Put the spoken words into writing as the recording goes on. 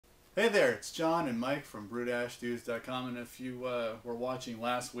Hey there, it's John and Mike from brew-dudes.com, and if you were watching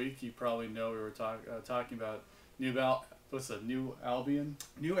last week, you probably know we were talking about New Albion?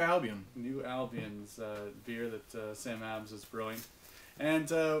 New Albion. New Albion's beer that Sam Adams is brewing. And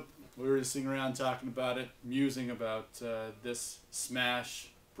we were just sitting around talking about it, musing about this smash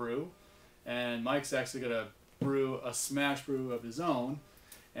brew. And Mike's actually going to brew a smash brew of his own.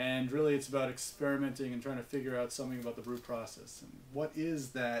 And really it's about experimenting and trying to figure out something about the brew process. And what is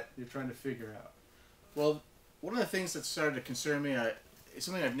that you're trying to figure out? Well, one of the things that started to concern me, it's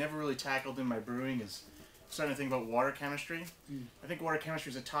something I've never really tackled in my brewing, is starting to think about water chemistry. I think water chemistry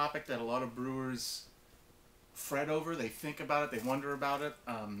is a topic that a lot of brewers fret over. They think about it, they wonder about it.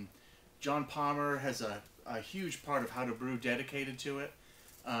 John Palmer has a huge part of how to brew dedicated to it.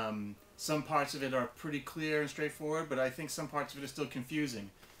 Some parts of it are pretty clear and straightforward, but I think some parts of it are still confusing.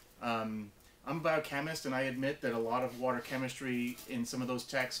 I'm a biochemist, and I admit that a lot of water chemistry in some of those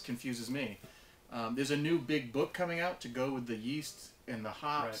texts confuses me. There's a new big book coming out to go with the yeast and the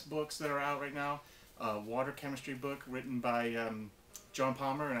hops books that are out right now. A water chemistry book written by John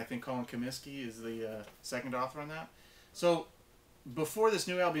Palmer, and I think Colin Comiskey is the second author on that. So before this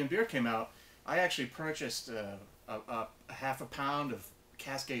New Albion beer came out, I actually purchased a half a pound of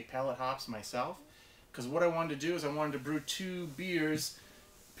Cascade pellet hops myself, because what I wanted to do is I wanted to brew two beers,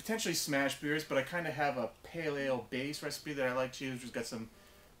 potentially smash beers, but I kind of have a pale ale base recipe that I like to use, which has got some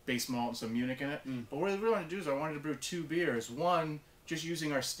base malt and some Munich in it. But what I really wanted to do is I wanted to brew two beers. One, just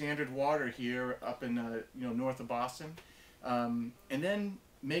using our standard water here up in north of Boston, and then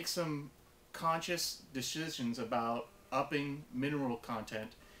make some conscious decisions about upping mineral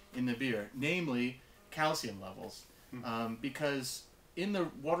content in the beer, namely calcium levels, because in the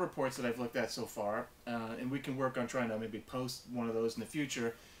water reports that I've looked at so far, and we can work on trying to maybe post one of those in the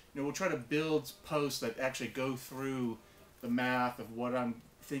future, we'll try to build posts that actually go through the math of what I'm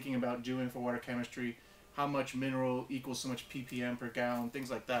thinking about doing for water chemistry, how much mineral equals so much ppm per gallon,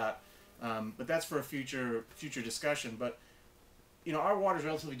 things like that. But that's for a future discussion. But our water is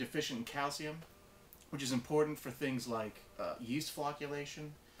relatively deficient in calcium, which is important for things like yeast flocculation.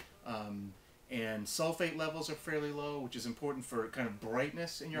 And sulfate levels are fairly low, which is important for kind of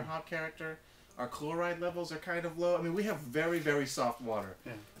brightness in your hop character. Our chloride levels are kind of low. I mean, we have very, very soft water.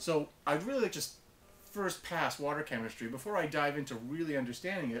 Yeah. So I'd really like just first pass water chemistry. Before I dive into really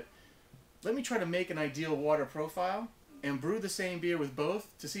understanding it, let me try to make an ideal water profile and brew the same beer with both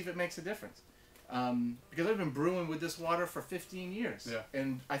to see if it makes a difference. Because I've been brewing with this water for 15 years. Yeah.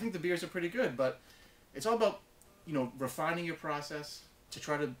 And I think the beers are pretty good, but it's all about, refining your process to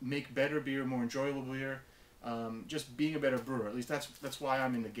try to make better beer, more enjoyable beer, just being a better brewer. At least that's why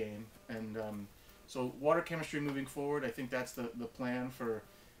I'm in the game. And so water chemistry moving forward, I think that's the plan for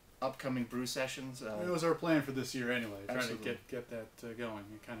upcoming brew sessions. It was our plan for this year anyway, absolutely. trying to get that going.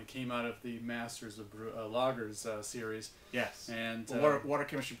 It kind of came out of the Masters of Lagers series. Yes. And water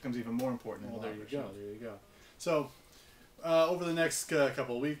chemistry becomes even more important. Well, there you go. So over the next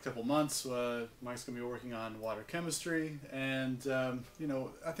couple months, Mike's going to be working on water chemistry, and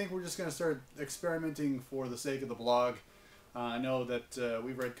I think we're just going to start experimenting for the sake of the blog. I know that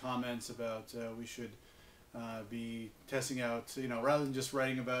we've read comments about we should be testing out, rather than just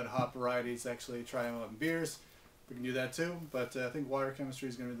writing about hop varieties, actually try them out in beers. We can do that too, but I think water chemistry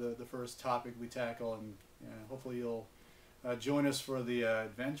is going to be the first topic we tackle, and hopefully you'll join us for the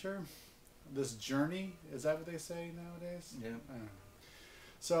adventure. This journey, is that what they say nowadays? Yeah. I don't know.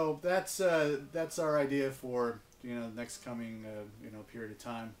 So that's our idea for the next coming period of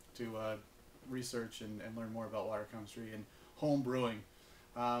time to research and learn more about water chemistry and home brewing.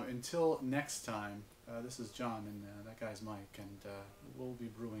 Until next time, this is John and that guy's Mike, and we'll be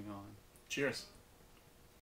brewing on. Cheers.